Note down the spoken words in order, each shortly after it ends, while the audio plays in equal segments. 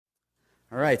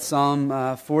All right,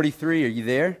 Psalm 43. Are you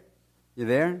there? You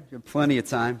there? You have plenty of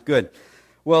time. Good.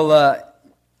 Well,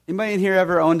 anybody in here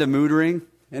ever owned a mood ring?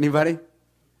 Anybody?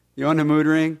 You own a mood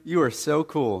ring? You are so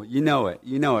cool. You know it.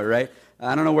 You know it, right?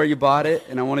 I don't know where you bought it,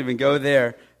 and I won't even go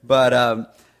there. But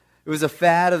it was a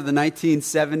fad of the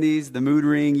 1970s, the mood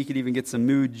ring. You could even get some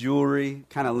mood jewelry.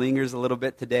 Kind of lingers a little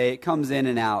bit today. It comes in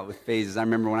and out with phases. I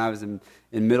remember when I was in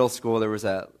middle school, there was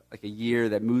a year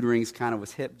that mood rings kind of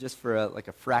was hip just for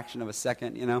a fraction of a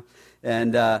second, you know.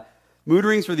 And mood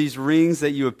rings were these rings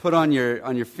that you would put on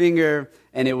your finger,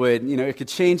 and it would, it could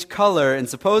change color. And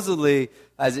supposedly,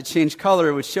 as it changed color,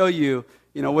 it would show you,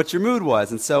 what your mood was.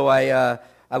 And so I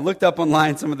looked up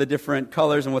online some of the different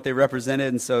colors and what they represented,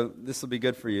 and so this will be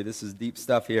good for you. This is deep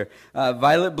stuff here.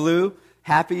 Violet blue,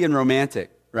 happy and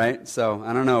romantic, right? So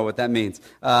I don't know what that means.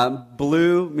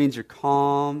 Blue means you're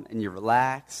calm and you're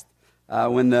relaxed.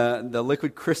 When the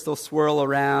liquid crystals swirl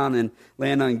around and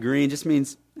land on green, just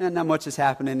means not much is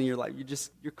happening in your life.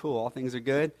 You're cool. All things are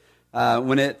good.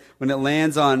 When it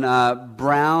lands on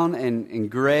brown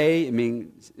and gray, it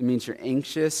means you're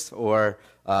anxious or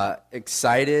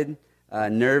excited,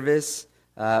 nervous.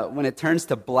 When it turns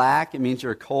to black, it means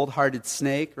you're a cold-hearted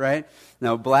snake, right?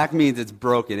 Now, black means it's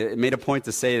broken. It made a point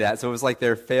to say that, so it was like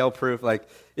they're fail-proof. Like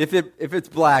if it's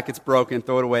black, it's broken.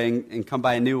 Throw it away and come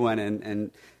buy a new one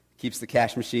and keeps the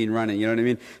cash machine running, you know what I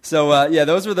mean? So,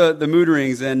 those were the mood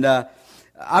rings, and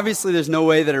obviously there's no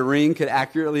way that a ring could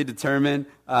accurately determine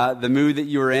the mood that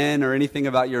you were in or anything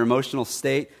about your emotional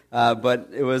state, but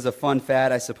it was a fun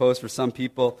fad, I suppose, for some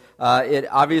people. It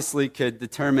obviously could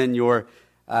determine your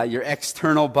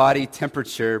external body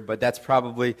temperature, but that's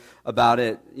probably about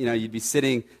it. You'd be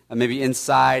sitting maybe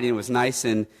inside, and it was nice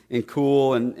and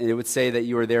cool, and it would say that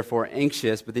you were therefore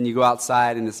anxious, but then you go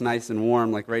outside, and it's nice and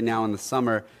warm, like right now in the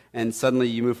summer, and suddenly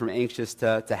you move from anxious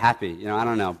to happy. I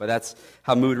don't know, but that's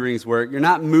how mood rings work. You're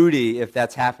not moody if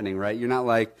that's happening, right? You're not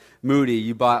like moody.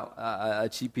 You bought a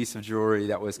cheap piece of jewelry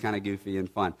that was kind of goofy and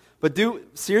fun. But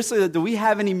seriously, do we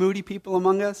have any moody people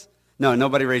among us? No,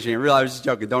 nobody raise your hand. Really, I was just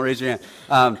joking. Don't raise your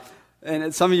hand.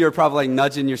 And some of you are probably like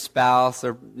nudging your spouse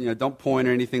or, don't point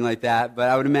or anything like that. But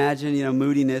I would imagine,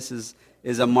 moodiness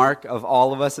is a mark of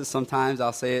all of us at sometimes.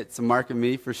 I'll say it's a mark of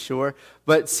me for sure.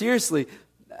 But seriously,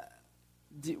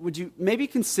 would you maybe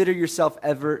consider yourself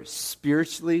ever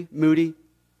spiritually moody?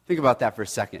 Think about that for a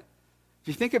second. If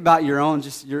you think about your own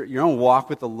walk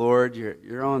with the Lord,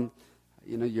 your own,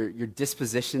 your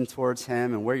disposition towards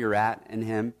Him and where you're at in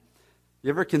Him,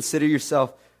 you ever consider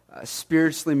yourself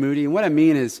spiritually moody? And what I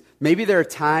mean is maybe there are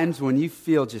times when you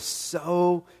feel just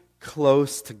so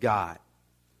close to God,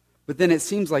 but then it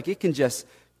seems like it can just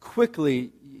quickly,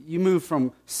 you move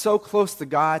from so close to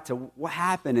God to what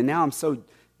happened, and now I'm so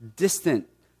distant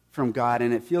from God,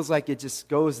 and it feels like it just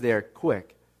goes there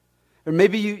quick. Or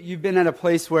maybe you've been at a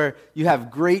place where you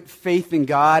have great faith in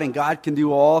God, and God can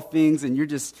do all things, and you're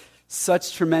just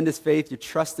such tremendous faith, you're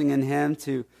trusting in Him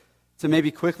to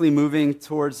maybe quickly moving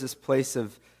towards this place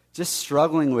of just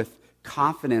struggling with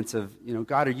confidence of,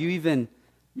 God, are you even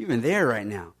there right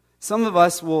now? Some of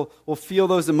us will feel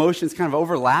those emotions kind of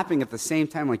overlapping at the same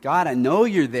time, like, God, I know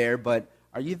you're there, but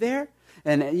are you there?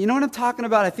 And you know what I'm talking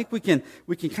about? I think we can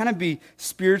kind of be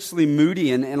spiritually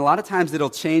moody, and a lot of times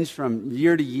it'll change from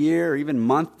year to year, or even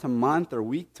month to month, or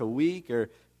week to week, or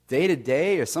day to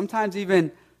day, or sometimes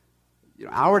even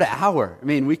hour to hour. I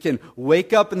mean, we can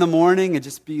wake up in the morning and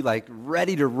just be like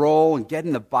ready to roll and get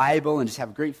in the Bible and just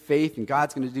have great faith, and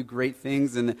God's going to do great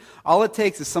things. And all it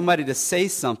takes is somebody to say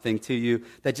something to you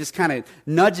that just kind of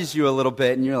nudges you a little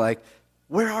bit, and you're like,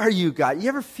 where are you, God? You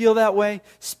ever feel that way,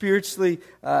 spiritually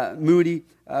moody?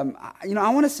 I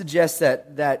want to suggest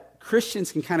that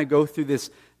Christians can kind of go through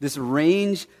this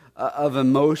range of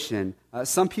emotion.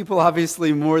 Some people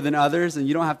obviously more than others, and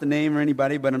you don't have to name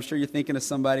anybody, but I'm sure you're thinking of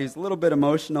somebody who's a little bit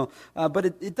emotional. But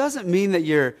it doesn't mean that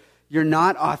you're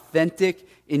not authentic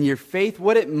in your faith.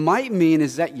 What it might mean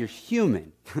is that you're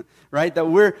human, right? That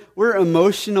we're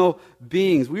emotional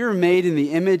beings. We were made in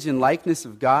the image and likeness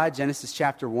of God, Genesis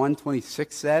chapter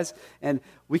 1:26 says. And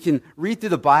we can read through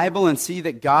the Bible and see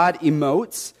that God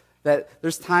emotes, that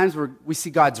there's times where we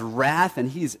see God's wrath and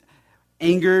He's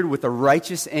angered with a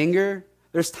righteous anger.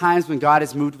 There's times when God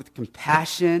is moved with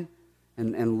compassion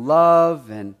and love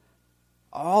and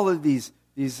all of these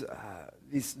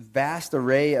vast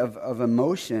array of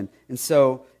emotion. And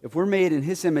so if we're made in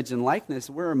His image and likeness,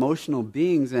 we're emotional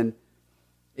beings, and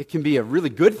it can be a really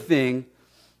good thing,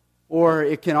 or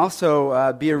it can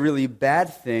also be a really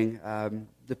bad thing,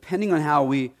 depending on how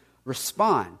we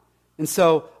respond. And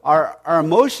so our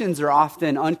emotions are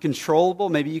often uncontrollable.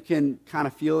 Maybe you can kind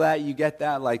of feel that, you get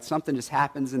that, like something just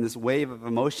happens in this wave of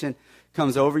emotion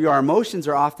comes over you. Our emotions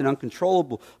are often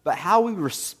uncontrollable, but how we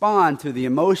respond to the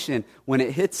emotion when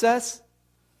it hits us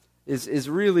is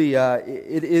really,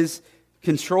 it is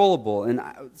controllable. And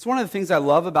it's one of the things I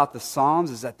love about the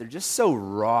Psalms is that they're just so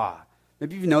raw.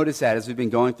 Maybe you've noticed that as we've been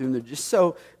going through them. They're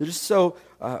just so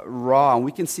raw, and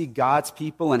we can see God's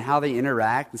people and how they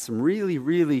interact in some really,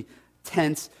 really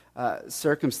tense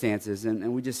circumstances,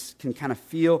 and we just can kind of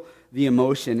feel the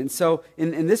emotion. And so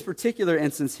in this particular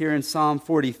instance here in Psalm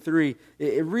 43,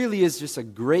 it really is just a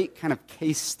great kind of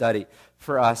case study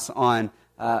for us on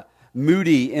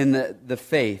moody in the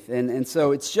faith. And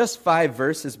so it's just 5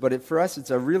 verses, but for us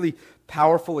it's a really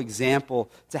powerful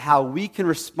example to how we can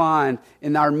respond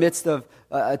in our midst of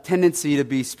a tendency to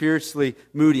be spiritually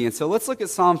moody. And so let's look at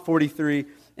Psalm 43,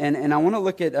 and I want to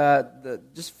look at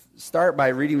just start by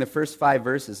reading the first 5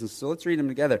 verses. And so let's read them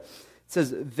together. It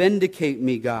says, "Vindicate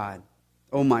me, God,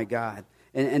 oh my God,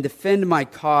 and defend my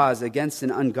cause against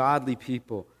an ungodly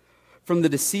people. From the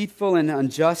deceitful and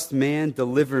unjust man,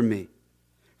 deliver me.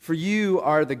 For you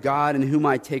are the God in whom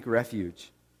I take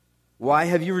refuge. Why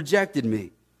have you rejected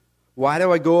me? Why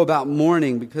do I go about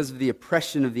mourning because of the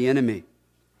oppression of the enemy?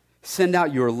 Send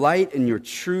out your light and your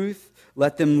truth.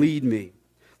 Let them lead me.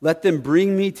 Let them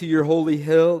bring me to your holy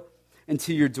hill and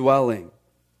to your dwelling.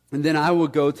 And then I will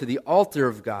go to the altar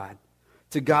of God,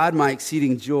 to God my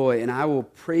exceeding joy, and I will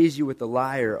praise you with the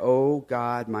lyre, O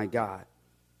God, my God.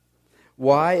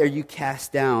 Why are you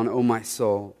cast down, O my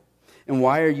soul? And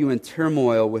why are you in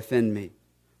turmoil within me?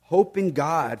 Hope in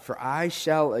God, for I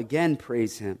shall again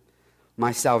praise him,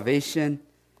 my salvation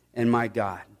and my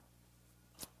God."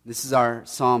 This is our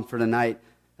psalm for tonight.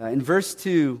 In verse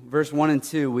 1 and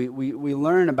 2, we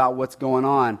learn about what's going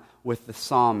on with the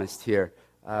psalmist here.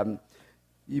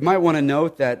 You might want to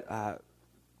note that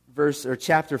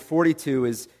chapter 42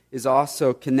 is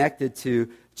also connected to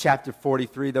chapter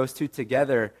 43. Those two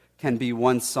together can be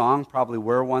one song, probably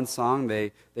were one song.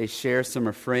 They share some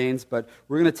refrains, but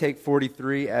we're going to take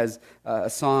 43 as a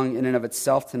song in and of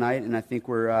itself tonight, and I think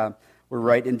we're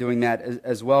right in doing that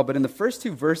as well. But in the first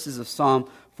 2 verses of Psalm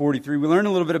 43, we learn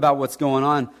a little bit about what's going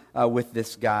on with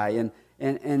this guy.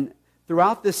 And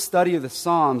throughout this study of the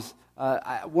Psalms,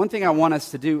 one thing I want us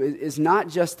to do is not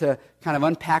just to kind of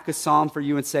unpack a psalm for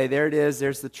you and say, there it is,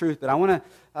 there's the truth, but I want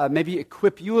to maybe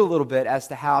equip you a little bit as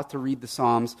to how to read the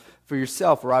Psalms for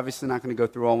yourself. We're obviously not going to go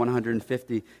through all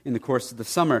 150 in the course of the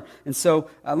summer. And so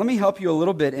let me help you a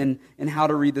little bit in how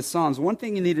to read the Psalms. One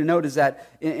thing you need to note is that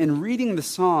in reading the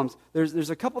Psalms, there's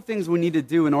a couple things we need to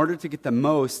do in order to get the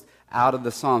most out of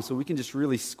the Psalms so we can just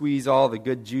really squeeze all the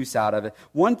good juice out of it.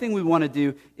 One thing we want to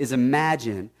do is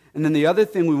imagine. And then the other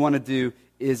thing we want to do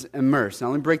is immerse. Now,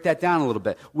 let me break that down a little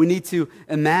bit. We need to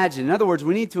imagine. In other words,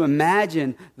 we need to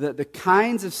imagine the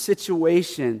kinds of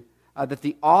situation that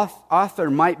the author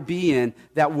might be in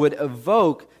that would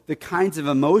evoke the kinds of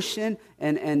emotion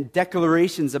and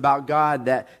declarations about God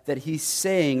that he's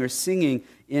saying or singing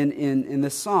in the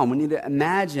psalm. We need to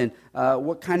imagine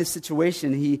what kind of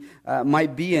situation he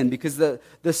might be in, because the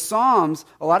Psalms,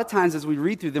 a lot of times as we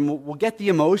read through them, we'll get the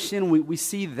emotion, we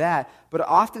see that, but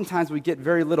oftentimes we get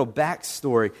very little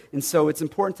backstory. And so it's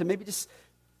important to maybe just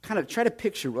kind of try to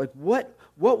picture, like, what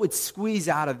would squeeze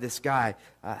out of this guy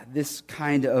this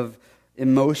kind of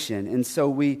emotion. And so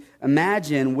we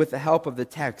imagine, with the help of the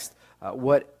text,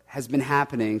 what has been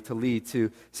happening to lead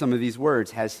to some of these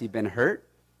words. Has he been hurt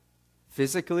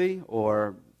physically,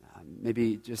 or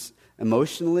maybe just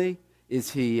emotionally?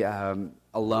 Is he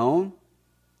alone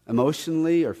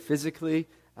emotionally or physically?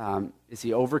 Is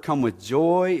he overcome with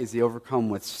joy? Is he overcome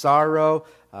with sorrow?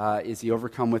 Is he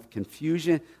overcome with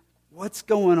confusion? What's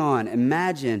going on?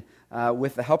 Imagine,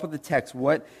 with the help of the text,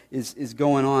 what is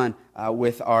going on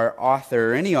with our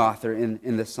author, or any author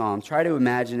in the psalm. Try to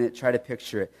imagine it, try to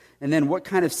picture it. And then what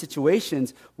kind of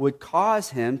situations would cause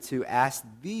him to ask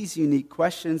these unique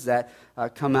questions that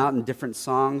come out in different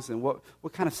songs, and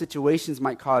what kind of situations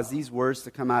might cause these words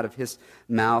to come out of his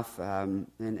mouth,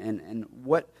 and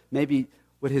what maybe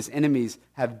would his enemies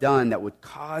have done that would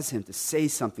cause him to say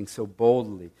something so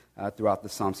boldly throughout the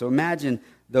psalm. So imagine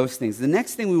those things. The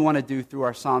next thing we want to do through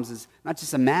our psalms is not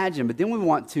just imagine, but then we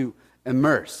want to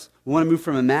immerse. We want to move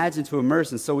from imagine to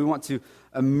immerse, and so we want to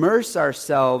immerse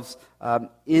ourselves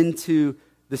into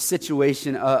the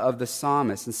situation of the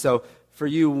psalmist. And so for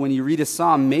you, when you read a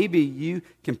psalm, maybe you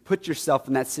can put yourself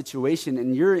in that situation,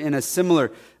 and you're in a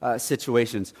similar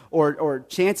situations, or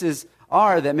chances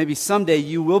are that maybe someday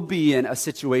you will be in a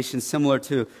situation similar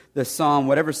to the psalm,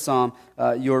 whatever psalm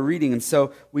you're reading. And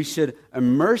so we should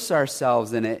immerse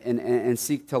ourselves in it and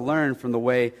seek to learn from the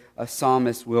way a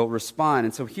psalmist will respond.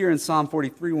 And so here in Psalm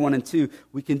 43, 1 and 2,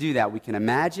 we can do that. We can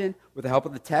imagine with the help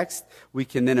of the text, we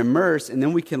can then immerse, and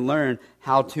then we can learn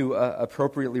how to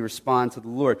appropriately respond to the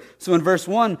Lord. So in verse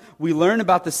 1, we learn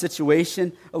about the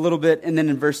situation a little bit, and then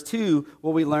in verse 2,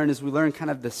 what we learn is we learn kind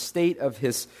of the state of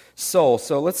his soul.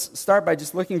 So let's start by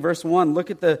just looking verse 1. Look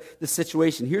at the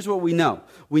situation. Here's what we know.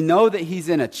 We know that he's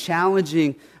in a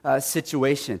challenging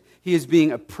situation. He is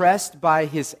being oppressed by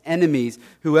his enemies,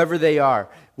 whoever they are.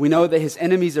 We know that his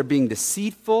enemies are being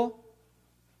deceitful,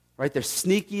 right? They're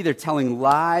sneaky, they're telling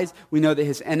lies. We know that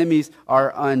his enemies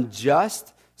are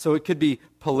unjust. So it could be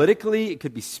politically, it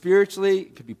could be spiritually,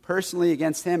 it could be personally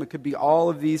against him. It could be all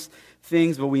of these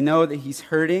things, but we know that he's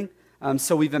hurting.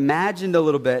 So we've imagined a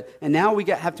little bit, and now we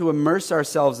have to immerse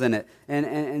ourselves in it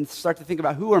and start to think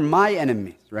about, who are my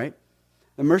enemies, right?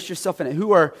 Immerse yourself in it.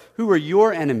 Who are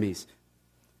your enemies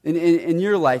in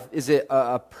your life? Is it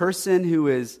a person who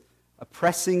is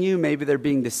oppressing you? Maybe they're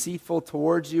being deceitful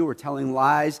towards you or telling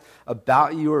lies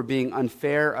about you or being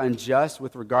unfair, unjust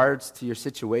with regards to your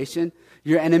situation.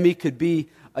 Your enemy could be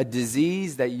a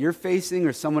disease that you're facing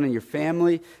or someone in your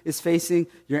family is facing.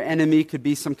 Your enemy could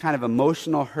be some kind of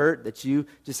emotional hurt that you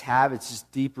just have. It's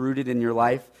just deep-rooted in your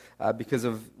life because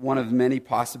of one of many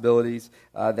possibilities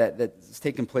that's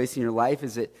taken place in your life.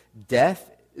 Is it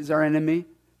death is our enemy?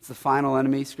 It's the final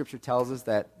enemy. Scripture tells us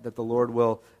that the Lord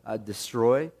will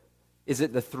destroy. Is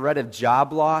it the threat of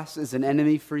job loss is an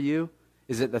enemy for you?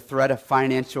 Is it the threat of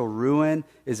financial ruin?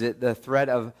 Is it the threat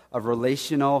of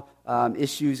relational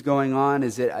issues going on?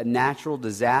 Is it a natural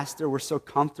disaster? We're so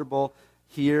comfortable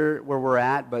here where we're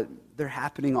at, but they're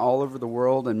happening all over the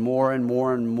world and more and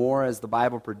more and more as the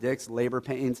Bible predicts. Labor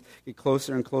pains get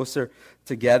closer and closer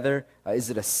together. Is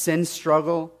it a sin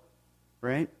struggle,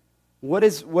 right? What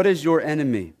is your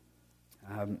enemy?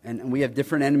 And we have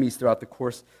different enemies throughout the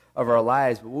course of our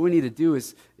lives. But what we need to do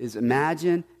is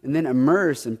imagine and then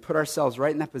immerse and put ourselves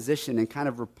right in that position and kind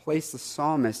of replace the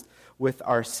psalmist with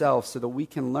ourselves so that we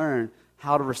can learn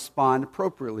how to respond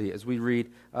appropriately as we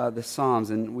read the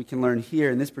Psalms. And we can learn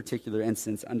here in this particular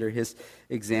instance under his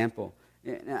example.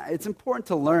 It's important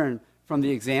to learn from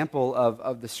the example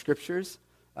of the Scriptures.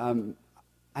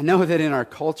 I know that in our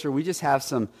culture we just have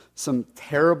some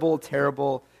terrible,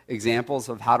 terrible examples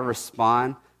of how to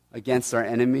respond against our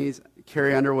enemies.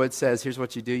 Carrie Underwood says, here's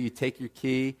what you do. You take your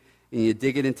key and you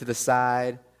dig it into the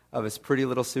side of his pretty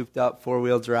little souped-up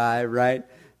four-wheel drive, right?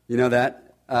 You know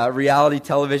that? Reality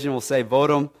television will say,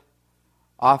 vote him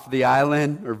off the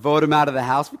island or vote him out of the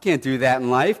house. We can't do that in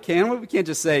life, can we? We can't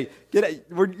just say,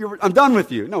 I'm done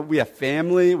with you. No, we have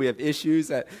family. We have issues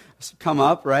that come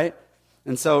up, right?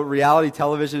 And so reality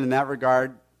television in that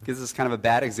regard gives us kind of a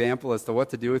bad example as to what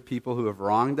to do with people who have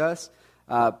wronged us.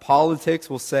 Politics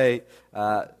will say,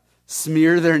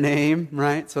 smear their name,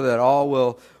 right, so that all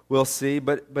will see.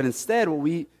 But instead, what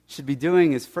we should be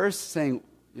doing is first saying,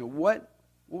 what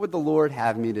would the Lord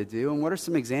have me to do, and what are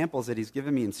some examples that He's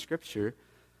given me in Scripture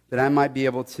that I might be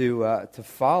able to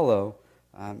follow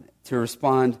to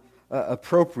respond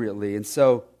appropriately. And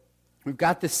so we've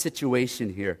got this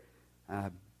situation here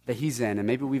that he's in, and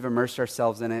maybe we've immersed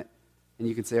ourselves in it. And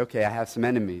you can say, okay, I have some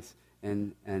enemies,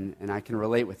 and I can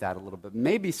relate with that a little bit.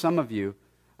 Maybe some of you,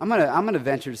 I'm gonna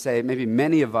venture to say maybe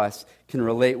many of us can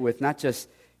relate with not just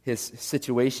his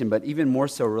situation, but even more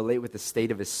so relate with the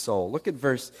state of his soul. Look at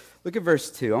verse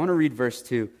 2. I want to read verse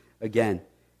 2 again.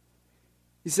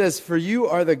 He says, "For you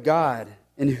are the God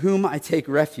in whom I take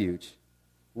refuge.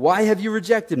 Why have you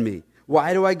rejected me?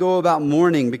 Why do I go about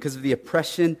mourning because of the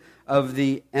oppression of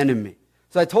the enemy?"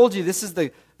 So I told you this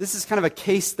is kind of a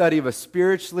case study of a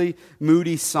spiritually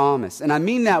moody psalmist. And I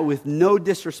mean that with no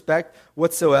disrespect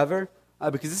whatsoever,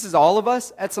 because this is all of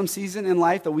us at some season in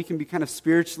life that we can be kind of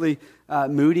spiritually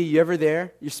moody. You ever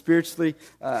there? You're spiritually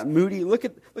moody. Look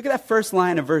at that first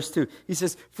line of verse 2. He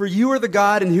says, "For you are the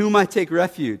God in whom I take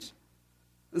refuge."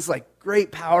 This is like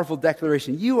great, powerful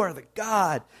declaration. You are the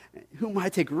God in whom I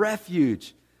take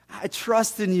refuge. I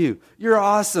trust in you. You're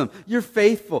awesome. You're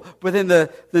faithful. But in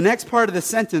the next part of the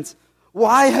sentence,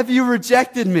 why have you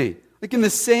rejected me? Like in the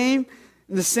same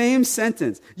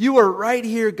sentence. You are right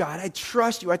here, God. I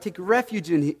trust you. I take refuge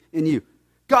in you.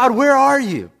 God, where are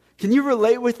you? Can you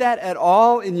relate with that at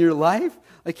all in your life?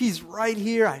 Like he's right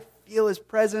here. I feel his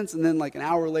presence. And then like an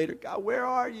hour later, God, where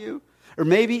are you? Or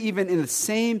maybe even in the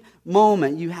same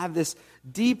moment, you have this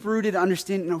deep-rooted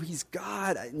understanding, no, he's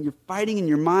God, and you're fighting in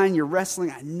your mind, you're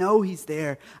wrestling, I know he's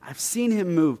there, I've seen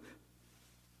him move,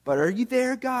 but are you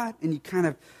there, God? And you kind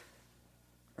of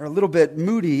are a little bit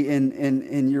moody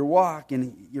in your walk,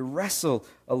 and you wrestle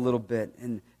a little bit,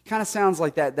 and It kind of sounds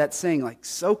like that saying, like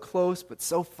so close but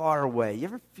so far away. You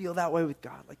ever feel that way with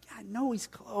God? Like, yeah, I know he's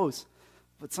close,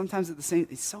 but sometimes at the same,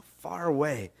 he's so far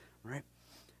away, right?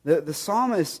 The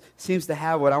psalmist seems to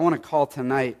have what I want to call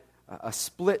tonight a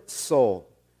split soul.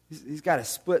 He's got a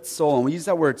split soul. And we use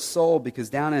that word soul because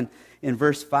down in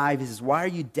verse 5, he says, why are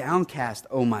you downcast,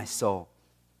 O my soul?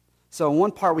 So in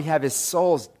one part we have his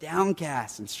soul's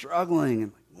downcast and struggling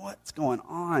and like, what's going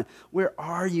on? Where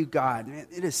are you, God? Man,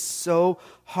 it is so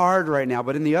hard right now.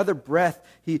 But in the other breath,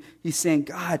 he's saying,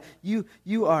 God, you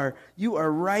are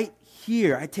right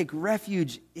here. I take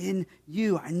refuge in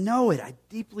you. I know it. I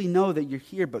deeply know that you're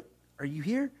here. But are you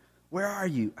here? Where are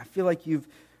you? I feel like you've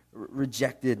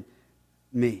rejected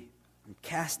me. I'm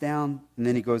cast down. And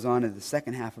then he goes on to the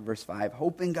second half of verse 5.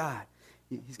 Hope in God.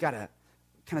 He's got kind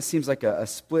of seems like a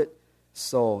split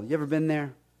soul. You ever been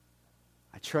there?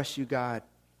 I trust you, God.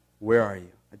 Where are you?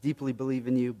 I deeply believe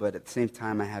in you, but at the same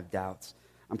time I have doubts.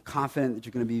 I'm confident that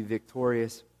you're going to be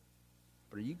victorious.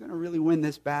 But are you going to really win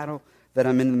this battle that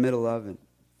I'm in the middle of and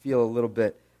feel a little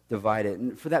bit divided?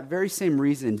 And for that very same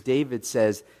reason, David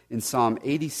says in Psalm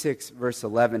 86, verse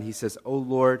 11, he says, O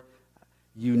Lord,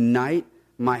 unite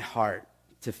my heart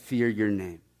to fear your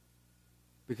name.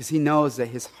 Because he knows that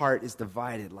his heart is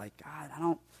divided. Like, God,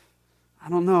 I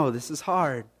don't know. This is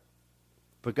hard.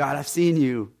 But God, I've seen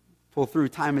you pull through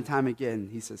time and time again.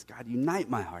 He says, God, unite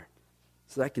my heart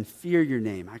so that I can fear your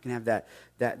name. I can have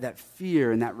that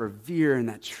fear and that revere and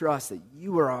that trust that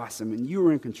you are awesome and you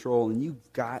are in control and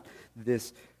you've got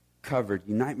this covered.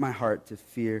 Unite my heart to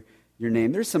fear your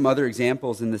name. There's some other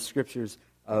examples in the scriptures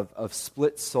of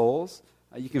split souls.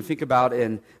 You can think about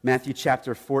in Matthew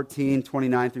chapter 14,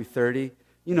 29 through 30.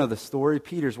 You know the story.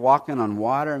 Peter's walking on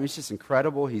water. I mean, it's just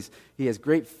incredible. He has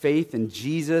great faith in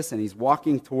Jesus, and he's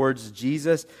walking towards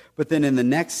Jesus. But then in the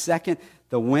next second,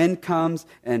 the wind comes,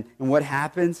 and what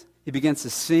happens? He begins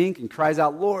to sink and cries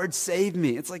out, Lord, save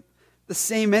me. It's like the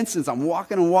same instance. I'm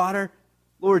walking on water.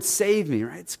 Lord, save me,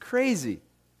 right? It's crazy.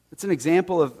 It's an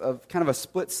example of kind of a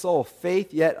split soul,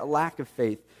 faith yet a lack of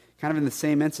faith, kind of in the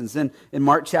same instance. Then in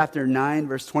Mark chapter 9,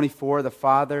 verse 24, the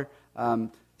Father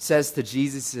says to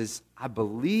Jesus, I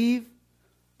believe,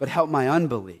 but help my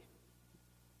unbelief.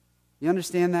 You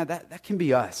understand that? That can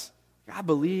be us. I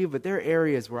believe, but there are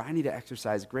areas where I need to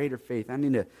exercise greater faith. I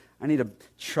need to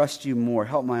trust you more.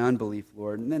 Help my unbelief,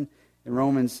 Lord. And then in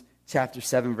Romans chapter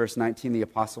 7, verse 19, the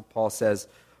Apostle Paul says,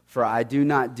 for I do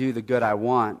not do the good I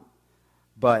want,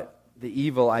 but the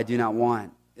evil I do not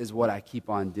want is what I keep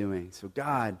on doing. So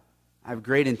God, I have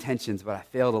great intentions, but I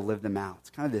fail to live them out. It's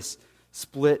kind of this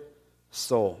split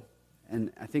soul.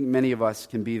 And I think many of us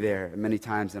can be there many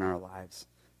times in our lives.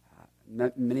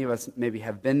 Many of us maybe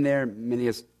have been there. Many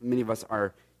of us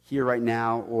are here right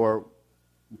now, or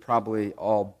probably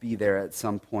all be there at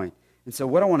some point. And so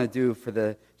what I want to do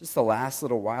for just the last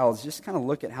little while is just kind of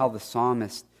look at how the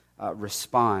psalmist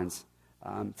responds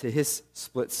to his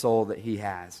split soul that he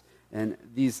has. And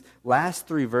these last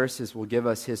three verses will give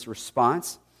us his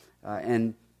response,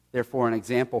 and therefore an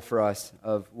example for us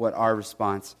of what our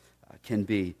response can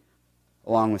be,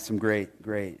 along with some great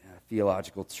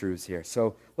theological truths here.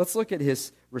 So let's look at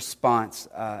his response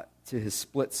to his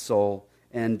split soul.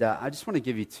 And I just want to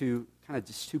give you two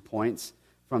points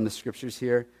from the scriptures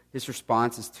here. His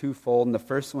response is twofold. And the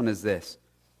first one is this: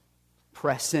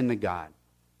 press into God.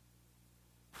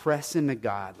 Press into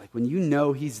God. Like when you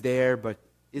know he's there, but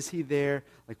is he there?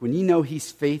 Like when you know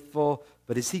he's faithful,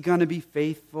 but is he going to be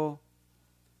faithful?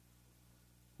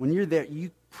 When you're there,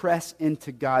 you press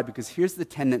into God, because here's the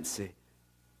tendency.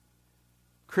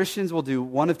 Christians will do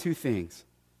one of two things.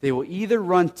 They will either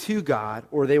run to God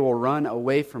or they will run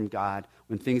away from God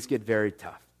when things get very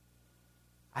tough.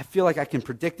 I feel like I can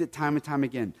predict it time and time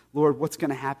again. Lord, what's going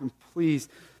to happen? Please,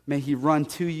 may he run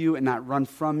to you and not run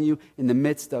from you in the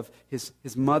midst of his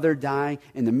mother dying,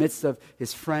 in the midst of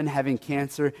his friend having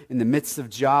cancer, in the midst of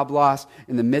job loss,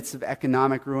 in the midst of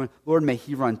economic ruin. Lord, may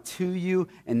he run to you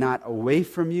and not away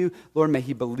from you. Lord, may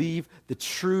he believe the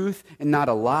truth and not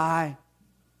a lie.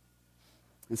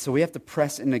 And so we have to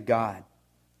press into God,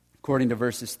 according to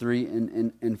verses 3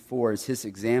 and 4 is his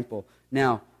example.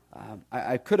 Now,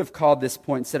 I could have called this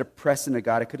point, instead of press into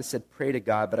God, I could have said pray to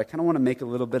God, but I kind of want to make a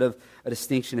little bit of a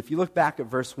distinction. If you look back at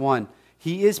verse 1,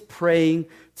 he is praying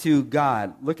to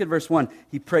God. Look at verse 1.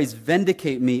 He prays,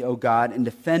 vindicate me, O God, and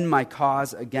defend my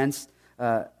cause against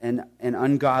an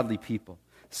ungodly people.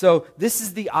 So this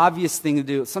is the obvious thing to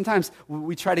do. Sometimes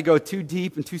we try to go too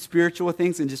deep and too spiritual with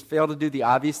things and just fail to do the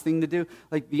obvious thing to do.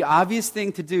 Like the obvious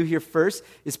thing to do here first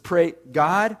is pray,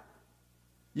 God,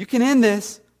 you can end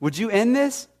this. Would you end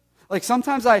this? Like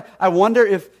sometimes I wonder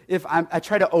if I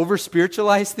try to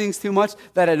over-spiritualize things too much,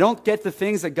 that I don't get the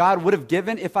things that God would have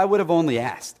given if I would have only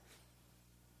asked.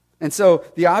 And so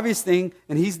the obvious thing,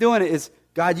 and he's doing it, is,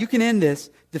 God, you can end this.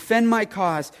 Defend my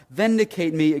cause.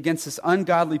 Vindicate me against this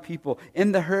ungodly people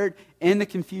in the hurt and the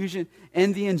confusion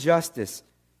and the injustice.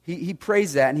 He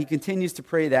prays that, and he continues to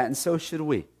pray that, and so should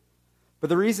we. But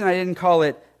the reason I didn't call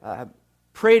it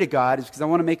pray to God is because I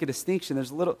want to make a distinction.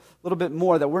 There's a little bit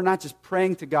more, that we're not just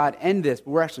praying to God, end this,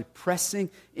 but we're actually pressing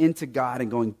into God and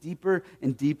going deeper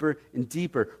and deeper and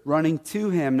deeper, running to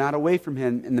him, not away from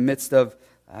him, in the midst of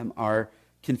our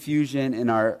confusion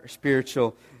and our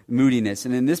spiritual moodiness.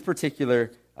 And in this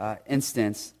particular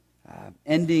instance,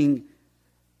 ending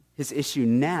his issue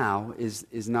now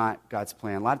is not God's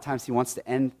plan. A lot of times he wants to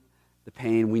end the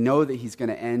pain. We know that he's going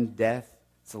to end death.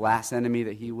 It's the last enemy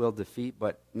that he will defeat,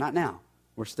 but not now.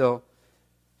 We're still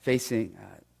facing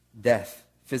death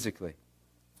physically.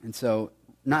 And so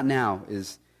not now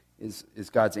is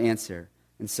God's answer.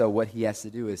 And so what he has to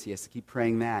do is he has to keep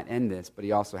praying that, end this, but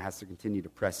he also has to continue to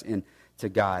press in to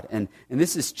God. And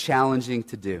this is challenging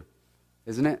to do,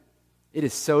 isn't it? It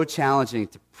is so challenging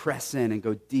to press in and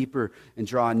go deeper and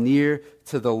draw near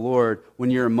to the Lord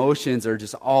when your emotions are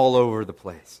just all over the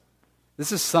place.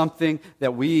 This is something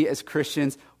that we as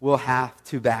Christians will have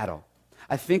to battle.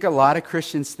 I think a lot of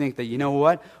Christians think that, you know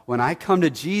what, when I come to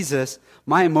Jesus,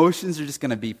 my emotions are just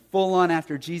going to be full on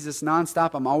after Jesus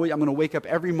nonstop. I'm going to wake up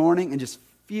every morning and just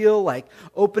feel like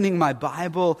opening my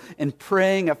Bible and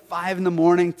praying at 5 in the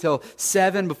morning till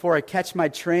 7 before I catch my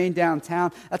train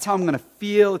downtown. That's how I'm going to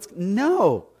feel.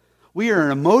 No. We are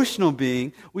an emotional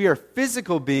being. We are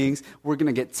physical beings. We're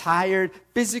going to get tired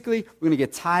physically. We're going to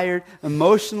get tired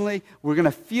emotionally. We're going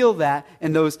to feel that,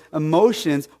 and those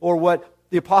emotions, or what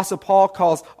the Apostle Paul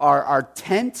calls our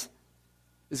tent,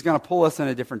 is going to pull us in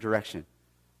a different direction.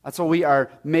 That's why we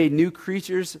are made new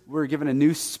creatures. We're given a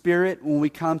new spirit when we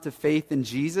come to faith in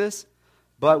Jesus,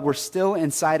 but we're still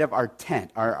inside of our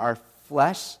tent, our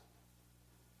flesh,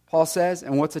 Paul says.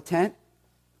 And what's a tent?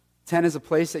 Tent is a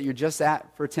place that you're just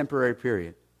at for a temporary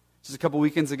period. Just a couple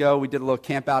weekends ago, we did a little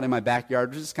camp out in my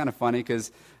backyard, which is kind of funny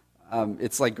because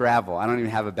it's like gravel. I don't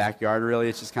even have a backyard, really.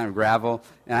 It's just kind of gravel.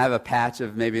 And I have a patch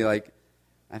of maybe I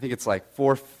think it's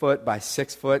 4 foot by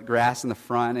 6 foot grass in the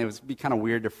front. It would be kind of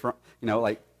weird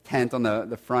to, tent on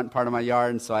the front part of my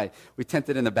yard. And so we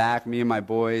tented in the back, me and my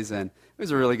boys, and it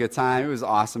was a really good time. It was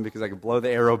awesome because I could blow the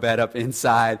arrow bed up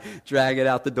inside, drag it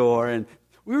out the door, and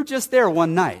we were just there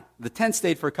one night. The tent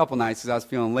stayed for a couple nights because I was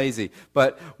feeling lazy.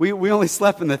 But we only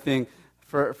slept in the thing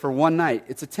for one night.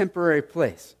 It's a temporary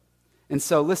place. And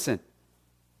so listen,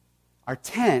 our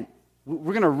tent,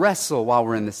 we're going to wrestle while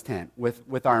we're in this tent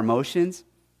with our emotions.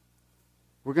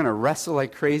 We're going to wrestle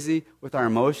like crazy with our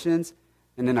emotions.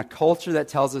 And in a culture that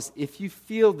tells us, if you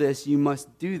feel this, you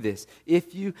must do this.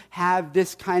 If you have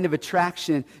this kind of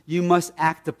attraction, you must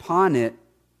act upon it.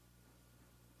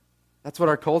 That's what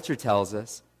our culture tells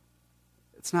us.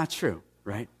 It's not true,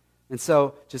 right? And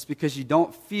so just because you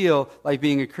don't feel like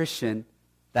being a Christian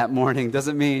that morning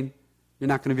doesn't mean you're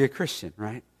not going to be a Christian,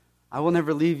 right? I will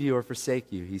never leave you or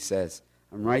forsake you, he says.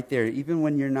 I'm right there, even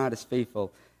when you're not as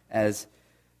faithful as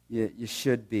you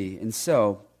should be. And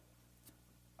so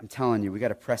I'm telling you, we got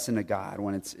to press into God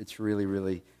when it's really,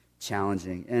 really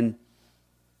challenging. And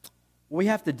what we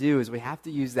have to do is we have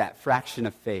to use that fraction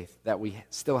of faith that we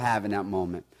still have in that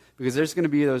moment. Because there's going to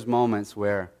be those moments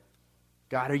where,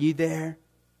 God, are you there?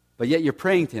 But yet you're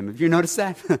praying to him. Have you noticed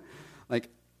that?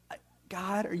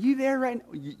 God, are you there right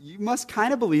now? You must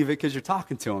kind of believe it because you're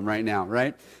talking to him right now,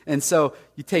 right? And so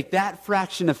you take that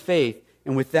fraction of faith,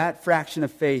 and with that fraction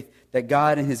of faith that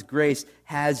God in his grace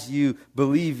has you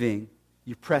believing,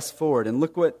 you press forward. And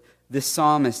look what this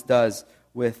psalmist does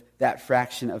with that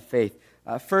fraction of faith.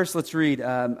 First, let's read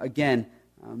again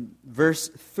verse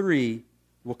 3.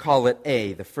 We'll call it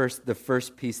A, the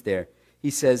first piece there. He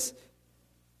says,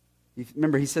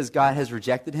 remember, he says God has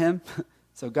rejected him.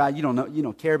 So God, you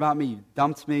don't care about me. You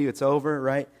dumped me. It's over,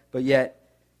 right? But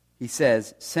yet, he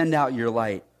says, send out your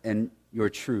light and your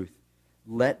truth.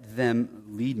 Let them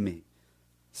lead me.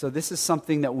 So this is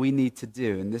something that we need to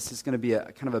do. And this is going to be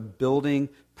a kind of a building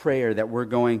prayer that we're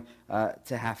going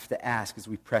to have to ask as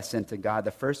we press into God.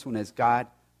 The first one is, God,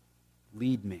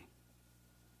 lead me.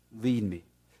 Lead me.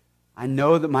 I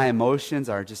know that my emotions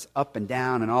are just up and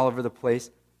down and all over the place.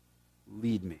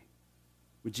 Lead me.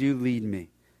 Would you lead me?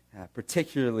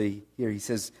 Particularly here, he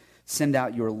says, send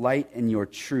out your light and your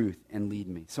truth and lead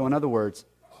me. So in other words,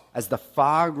 as the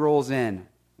fog rolls in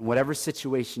whatever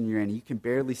situation you're in, you can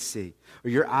barely see, or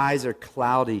your eyes are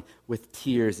cloudy with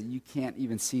tears and you can't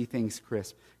even see things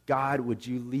crisp, God, would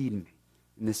you lead me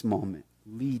in this moment?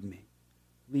 lead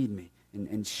me,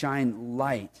 and shine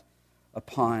light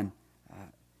upon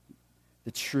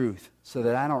the truth so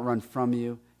that I don't run from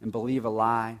you and believe a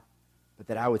lie, but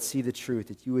that I would see the truth,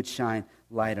 that you would shine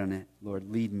light on it.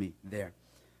 Lord, lead me there.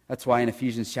 That's why in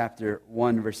Ephesians chapter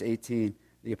 1, verse 18,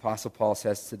 the Apostle Paul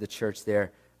says to the church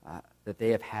there that they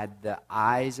have had the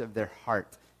eyes of their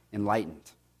heart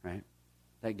enlightened, right?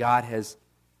 That God has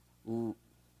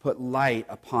put light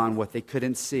upon what they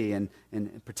couldn't see, and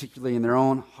particularly in their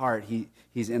own heart,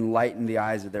 He's enlightened the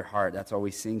eyes of their heart. That's why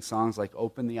we sing songs like,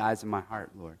 "Open the eyes of my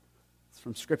heart, Lord." It's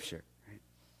from Scripture, right?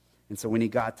 And so we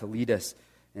need God to lead us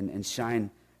and shine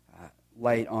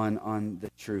light on the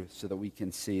truth so that we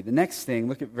can see. The next thing,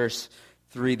 look at verse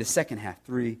 3, the second half,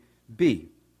 3b.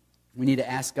 We need to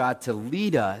ask God to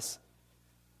lead us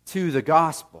to the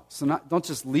gospel. So don't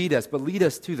just lead us, but lead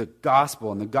us to the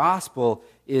gospel. And the gospel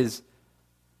is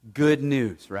good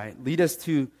news, right? Lead us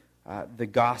to the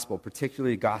gospel,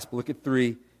 particularly the gospel. Look at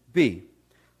 3b.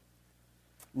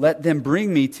 Let them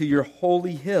bring me to your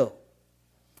holy hill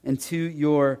and to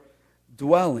your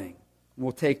dwelling.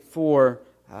 We'll take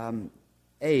 4a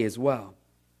as well.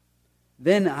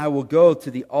 Then I will go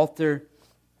to the altar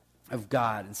of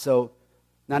God. And so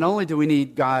not only do we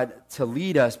need God to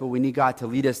lead us, but we need God to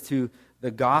lead us to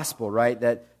the gospel, right?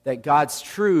 That God's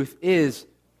truth is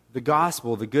the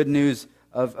gospel, the good news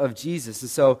of Jesus. And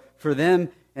so for them,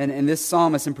 and this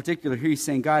psalmist in particular here, he's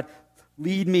saying, God,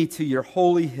 lead me to your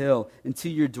holy hill and to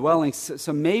your dwelling.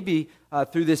 So maybe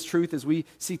through this truth, as we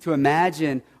seek to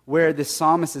imagine where this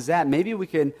psalmist is at, maybe we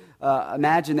can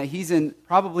imagine that he's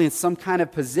probably in some kind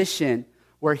of position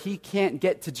where he can't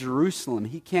get to Jerusalem.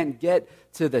 He can't get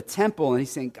to the temple. And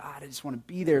he's saying, God, I just want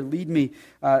to be there. Lead me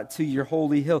to your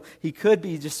holy hill. He could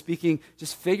be just speaking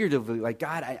just figuratively, like,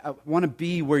 God, I want to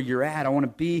be where you're at. I want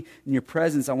to be in your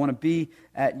presence. I want to be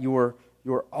at your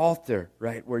altar,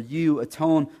 right, where you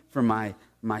atone for my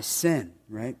sin,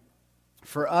 right?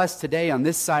 For us today on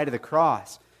this side of the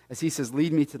cross, as he says,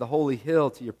 lead me to the holy hill,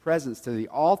 to your presence, to the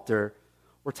altar,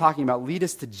 we're talking about lead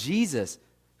us to Jesus,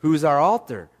 who's our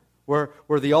altar,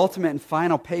 where the ultimate and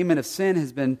final payment of sin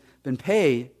has been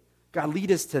paid. God,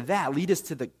 lead us to that. Lead us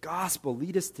to the gospel.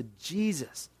 Lead us to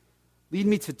Jesus. Lead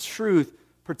me to truth,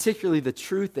 particularly the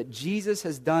truth that Jesus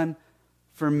has done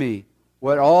for me,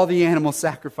 what all the animal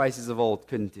sacrifices of old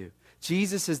couldn't do.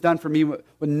 Jesus has done for me what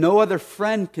no other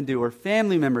friend can do or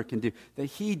family member can do, that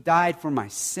he died for my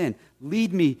sin.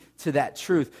 Lead me to that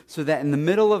truth so that in the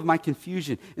middle of my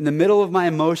confusion, in the middle of my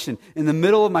emotion, in the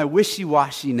middle of my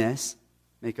wishy-washiness,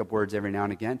 make up words every now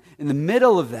and again, in the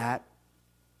middle of that,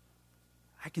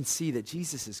 I can see that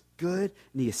Jesus is good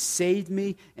and he has saved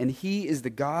me and he is the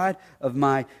God of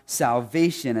my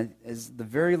salvation, as the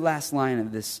very last line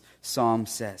of this psalm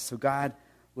says. So God,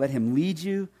 let him lead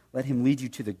you. Let him lead you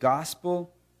to the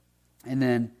gospel. And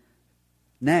then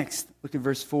next, look at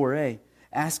verse 4a.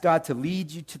 Ask God to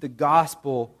lead you to the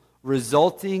gospel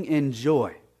resulting in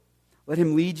joy. Let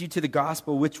him lead you to the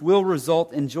gospel which will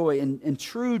result in joy, in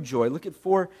true joy. Look at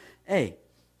 4a. And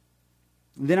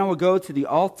then I will go to the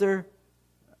altar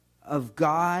of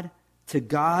God, to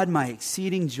God my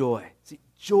exceeding joy. See,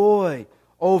 joy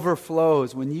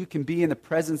overflows when you can be in the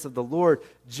presence of the Lord.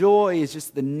 Joy is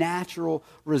just the natural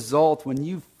result when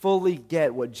you fully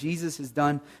get what Jesus has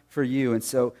done for you. And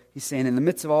so he's saying, in the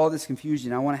midst of all this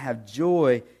confusion, I want to have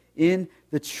joy in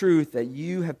the truth that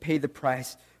you have paid the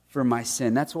price for my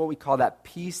sin. That's what we call that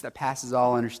peace that passes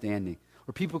all understanding,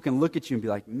 where people can look at you and be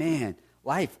like, man,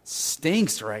 life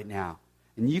stinks right now.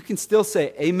 And you can still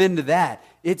say amen to that.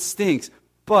 It stinks.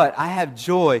 But I have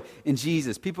joy in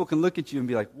Jesus. People can look at you and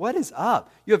be like, what is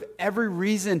up? You have every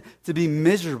reason to be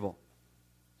miserable,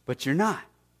 but you're not.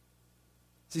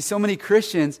 See, so many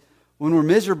Christians, when we're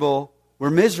miserable,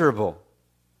 we're miserable.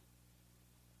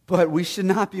 But we should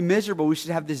not be miserable. We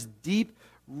should have this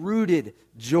deep-rooted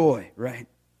joy, right?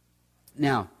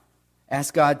 Now,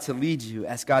 ask God to lead you.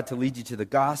 Ask God to lead you to the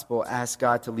gospel. Ask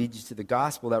God to lead you to the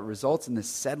gospel that results in this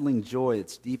settling joy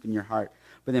that's deep in your heart.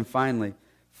 But then finally,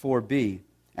 4b,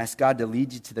 ask God to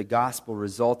lead you to the gospel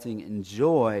resulting in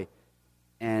joy,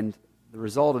 and the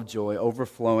result of joy,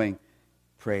 overflowing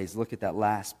praise. Look at that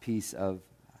last piece of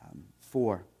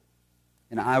 4.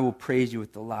 And I will praise you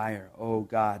with the lyre, O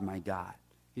God, my God.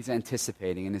 He's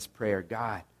anticipating in his prayer,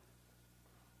 God,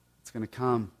 it's going to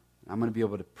come. I'm going to be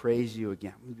able to praise you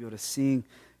again. I'm going to be able to sing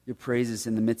your praises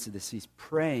in the midst of this. He's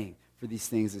praying for these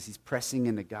things as he's pressing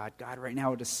into God. God, right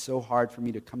now it is so hard for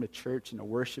me to come to church and to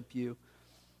worship you.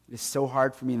 It is so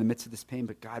hard for me in the midst of this pain,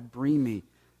 but God, bring me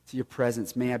to your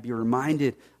presence. May I be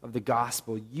reminded of the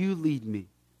gospel. You lead me.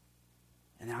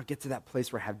 And then I'll get to that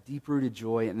place where I have deep-rooted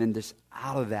joy, and then just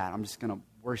out of that, I'm just going to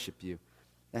worship you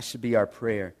That should be our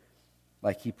prayer.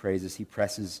 Like he prays as he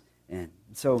presses in.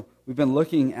 So we've been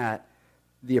looking at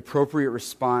the appropriate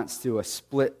response to a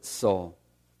split soul.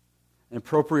 An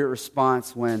appropriate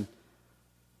response when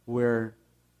we're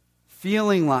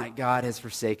feeling like God has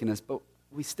forsaken us, but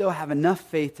we still have enough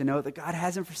faith to know that God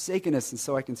hasn't forsaken us, and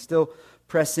so I can still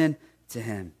press in to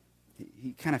him.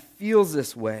 He kind of feels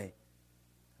this way,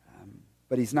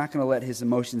 but he's not going to let his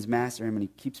emotions master him, and he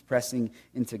keeps pressing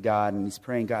into God, and he's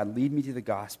praying, God, lead me to the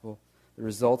gospel that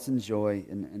results in joy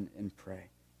and pray.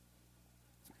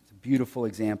 It's a beautiful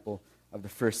example of the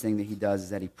first thing that he does, is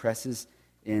that he presses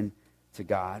in to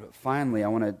God. But finally, I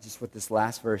want to just with this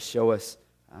last verse show us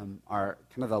our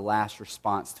kind of the last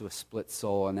response to a split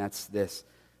soul, and that's this.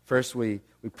 First, we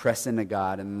press into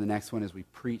God, and then the next one is we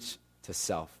preach to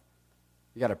self.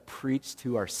 We got to preach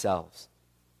to ourselves.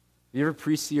 Have you ever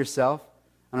preached to yourself?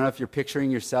 I don't know if you're picturing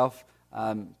yourself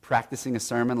practicing a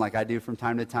sermon like I do from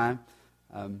time to time,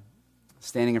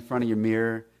 standing in front of your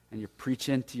mirror and you're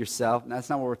preaching to yourself. And that's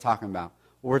not what we're talking about.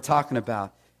 What we're talking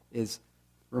about is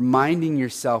reminding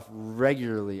yourself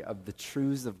regularly of the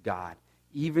truths of God,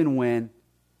 even when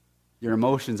your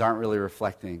emotions aren't really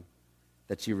reflecting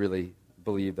that you really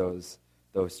believe those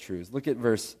truths. Look at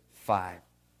verse 5.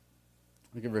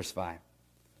 Look at verse 5.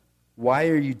 Why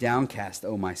are you downcast,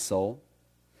 O my soul?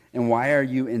 And why are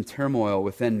you in turmoil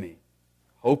within me?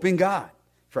 Hope in God,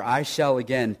 for I shall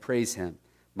again praise him,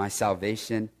 my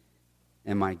salvation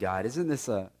and my God. Isn't this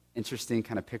an interesting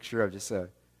kind of picture of just a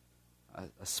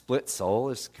split soul?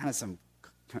 There's kind of some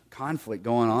conflict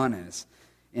going on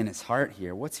in his heart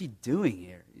here. What's he doing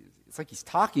here? It's like he's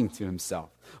talking to himself.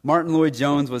 Martin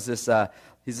Lloyd-Jones was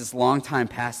he's this longtime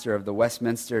pastor of the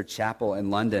Westminster Chapel in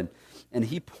London, and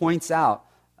he points out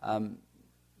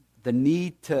the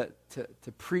need to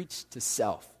preach to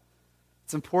self.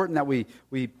 It's important that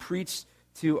we preach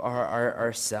to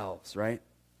ourselves, right?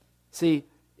 See,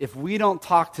 if we don't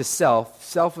talk to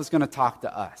self is going to talk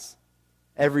to us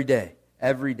every day.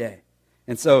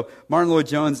 And so Martin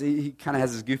Lloyd-Jones, he kind of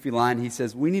has this goofy line. He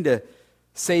says, we need to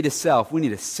say to self, we need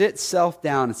to sit self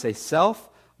down and say, self,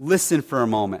 listen for a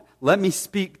moment. Let me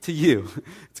speak to you.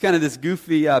 It's kind of this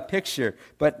goofy picture.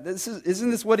 But isn't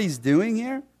this what he's doing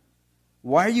here?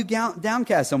 Why are you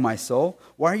downcast, O my soul?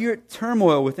 Why are you at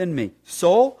turmoil within me?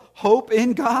 Soul, hope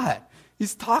in God.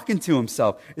 He's talking to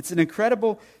himself. It's an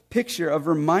incredible picture of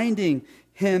reminding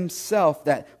himself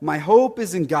that my hope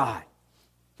is in God.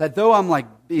 That though I'm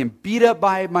like being beat up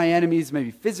by my enemies,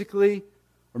 maybe physically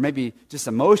or maybe just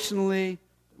emotionally,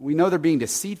 we know they're being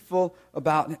deceitful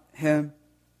about him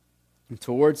and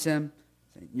towards him.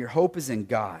 Your hope is in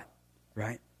God,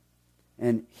 right?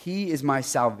 And he is my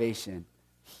salvation.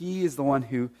 He is the one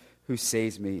who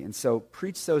saves me. And so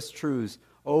preach those truths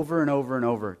over and over and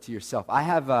over to yourself. I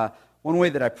have one way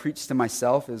that I preach to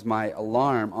myself is my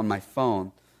alarm on my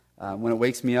phone. When it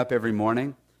wakes me up every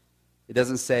morning, it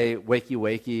doesn't say wakey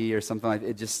wakey or something like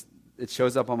that. It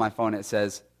shows up on my phone. It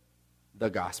says the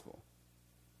gospel.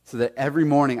 So that every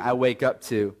morning I wake up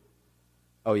to,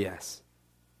 oh yes,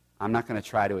 I'm not going to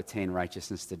try to attain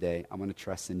righteousness today. I'm going to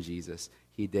trust in Jesus.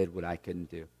 He did what I couldn't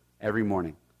do. Every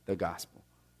morning, the gospel.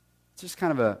 It's just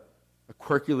kind of a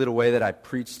quirky little way that I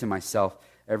preach to myself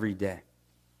every day.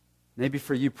 Maybe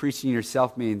for you, preaching to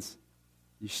yourself means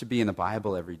you should be in the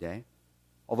Bible every day.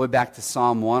 All the way back to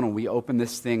Psalm 1, when we open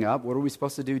this thing up, what are we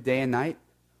supposed to do day and night?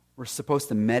 We're supposed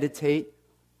to meditate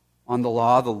on the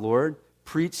law of the Lord,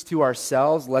 preach to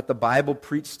ourselves, let the Bible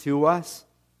preach to us,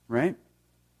 right?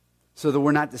 So that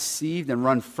we're not deceived and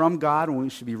run from God when we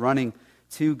should be running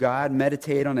to God.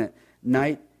 Meditate on it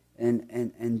night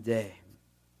and day.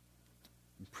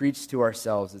 Preach to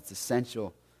ourselves. It's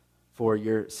essential for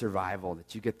your survival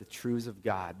that you get the truths of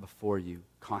God before you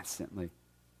constantly.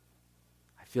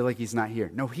 I feel like he's not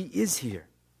here. No, he is here.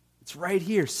 It's right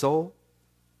here, soul.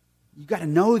 You got to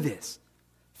know this.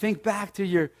 Think back to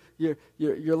your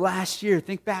last year.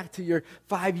 Think back to your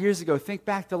 5 years ago. Think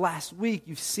back to last week.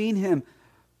 You've seen him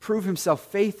prove himself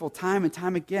faithful time and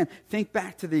time again. Think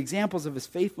back to the examples of his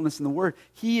faithfulness in the Word.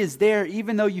 He is there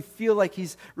even though you feel like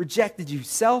he's rejected you.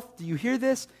 Self, do you hear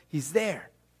this? He's there.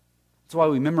 That's why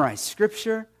we memorize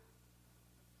Scripture.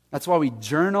 That's why we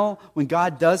journal when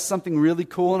God does something really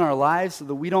cool in our lives so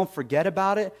that we don't forget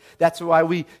about it. That's why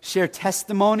we share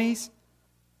testimonies.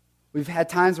 We've had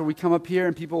times where we come up here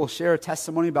and people will share a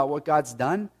testimony about what God's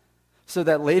done so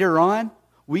that later on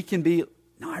we can be,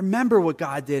 no, I remember what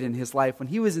God did in his life when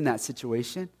he was in that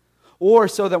situation. Or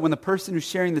so that when the person who's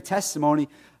sharing the testimony,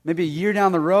 maybe a year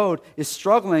down the road, is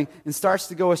struggling and starts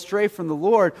to go astray from the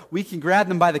Lord, we can grab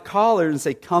them by the collar and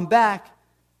say, come back.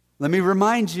 Let me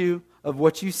remind you of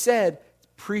what you said.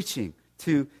 Preaching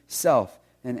to self.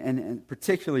 and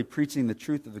particularly preaching the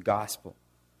truth of the gospel.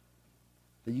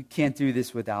 That you can't do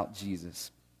this without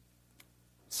Jesus.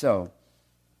 So,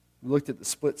 we looked at the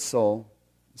split soul.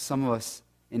 Some of us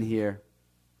in here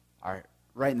are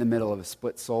right in the middle of a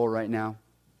split soul right now.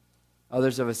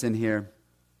 Others of us in here,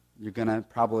 you're going to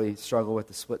probably struggle with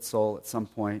the split soul at some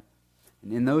point.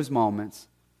 And in those moments,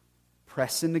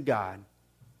 press into God.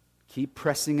 Keep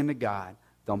pressing into God.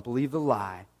 Don't believe the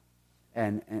lie.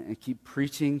 And keep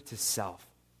preaching to self.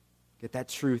 Get that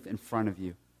truth in front of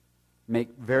you.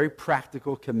 Make very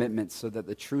practical commitments so that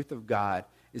the truth of God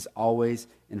is always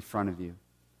in front of you.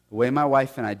 The way my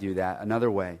wife and I do that, another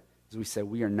way, is we say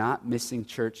we are not missing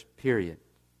church, period.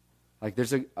 Like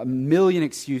there's a million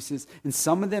excuses, and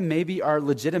some of them maybe are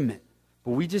legitimate,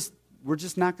 but we're just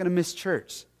not going to miss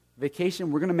church.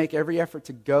 Vacation, we're going to make every effort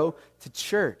to go to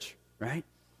church, right?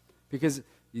 Because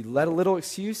you let a little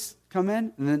excuse come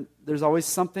in, and then there's always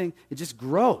something, it just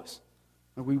grows.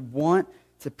 And we want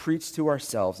to preach to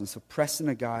ourselves, and so press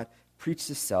into God, preach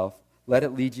to self, let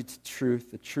it lead you to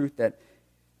truth, the truth that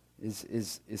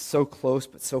is so close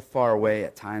but so far away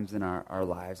at times in our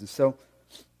lives. And so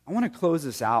I want to close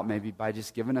this out maybe by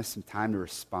just giving us some time to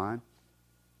respond.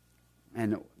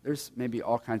 And there's maybe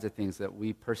all kinds of things that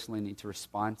we personally need to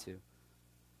respond to.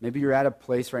 Maybe you're at a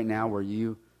place right now where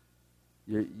you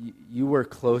were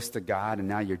close to God and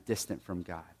now you're distant from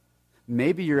God.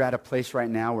 Maybe you're at a place right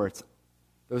now where it's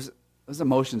those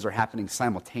emotions are happening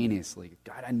simultaneously.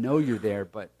 God, I know you're there,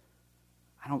 but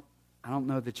I don't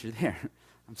know that you're there.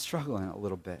 I'm struggling a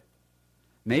little bit.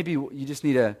 Maybe you just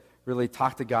need to really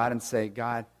talk to God and say,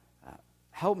 God,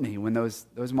 help me when those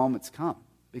moments come.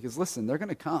 Because listen, they're going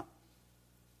to come.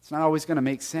 It's not always going to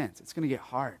make sense. It's going to get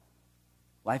hard.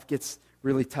 Life gets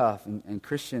really tough. And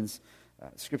Christians,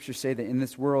 scriptures say that in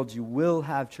this world you will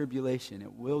have tribulation.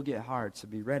 It will get hard, so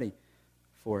be ready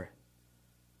for it.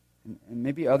 And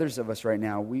maybe others of us right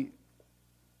now, we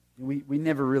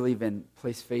never really even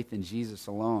placed faith in Jesus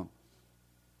alone.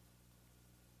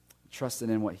 Trusted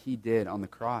in what he did on the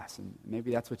cross. And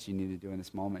maybe that's what you need to do in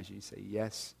this moment. You say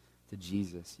yes to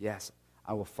Jesus. Yes,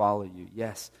 I will follow you.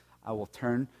 Yes, I will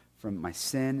turn from my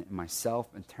sin and myself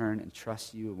and turn and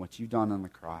trust you and what you've done on the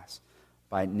cross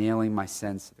by nailing my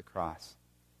sins to the cross.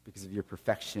 Because of your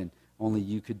perfection, only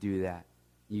you could do that.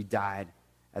 You died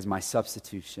as my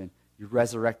substitution. You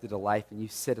resurrected to life, and you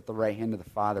sit at the right hand of the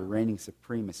Father, reigning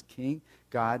supreme as King.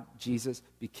 God, Jesus,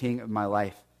 be King of my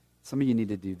life. Some of you need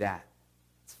to do that.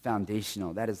 It's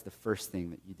foundational. That is the first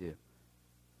thing that you do.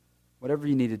 Whatever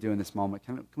you need to do in this moment,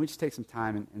 can we just take some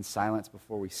time in silence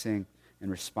before we sing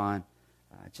and respond,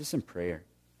 just in prayer.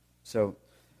 So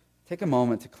take a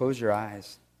moment to close your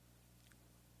eyes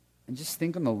and just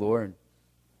think on the Lord.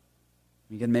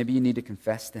 Again, maybe you need to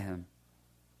confess to him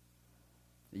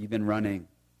that you've been running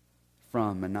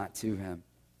from and not to him.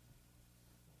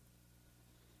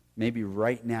 Maybe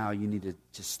right now you need to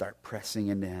just start pressing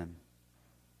into him.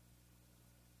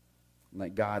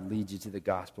 Let God lead you to the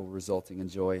gospel, resulting in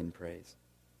joy and praise.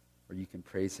 Or you can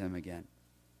praise him again.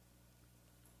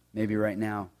 Maybe right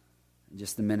now, in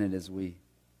just a minute as we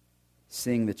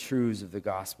sing the truths of the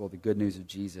gospel, the good news of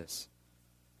Jesus,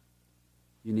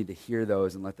 you need to hear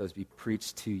those and let those be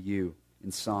preached to you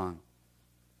in song.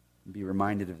 And be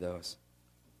reminded of those.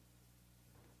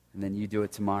 And then you do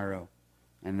it tomorrow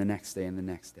and the next day and the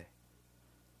next day.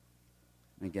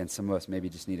 And again, some of us maybe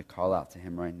just need to call out to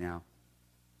him right now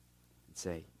and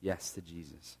say yes to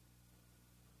Jesus.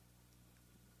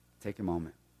 Take a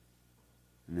moment,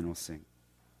 and then we'll sing.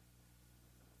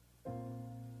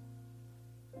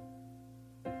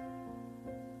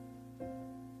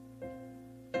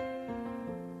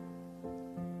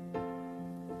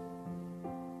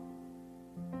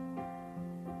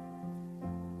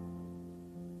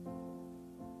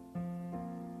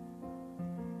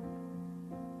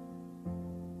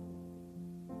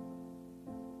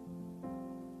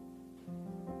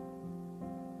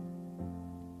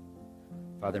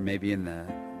 Father, maybe in the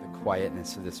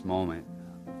quietness of this moment,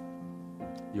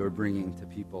 you're bringing to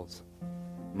people's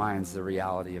minds the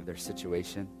reality of their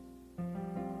situation.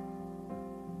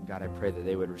 God, I pray that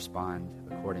they would respond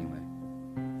accordingly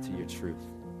to your truth.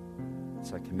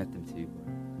 So I commit them to you,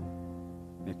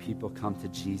 Lord. May people come to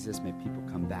Jesus. May people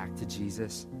come back to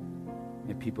Jesus.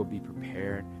 May people be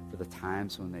prepared for the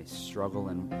times when they struggle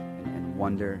and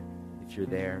wonder if you're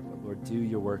there. But Lord, do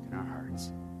your work in our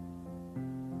hearts.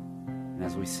 And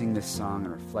as we sing this song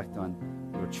and reflect on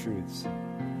your truths,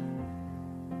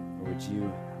 Lord, would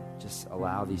you just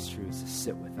allow these truths to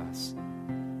sit with us?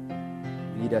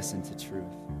 Lead us into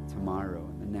truth tomorrow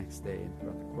and the next day and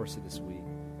throughout the course of this week,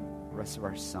 the rest of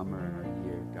our summer and our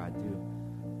year. God,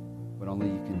 what only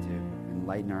you can do.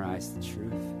 Enlighten our eyes to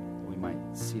truth, that we might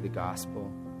see the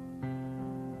gospel,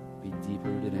 be deep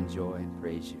rooted in joy, and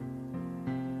praise you.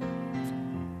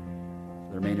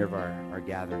 For the remainder of our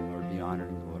gathering, Lord, be honored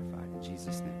and glorified. In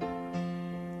Jesus' name,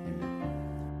 amen.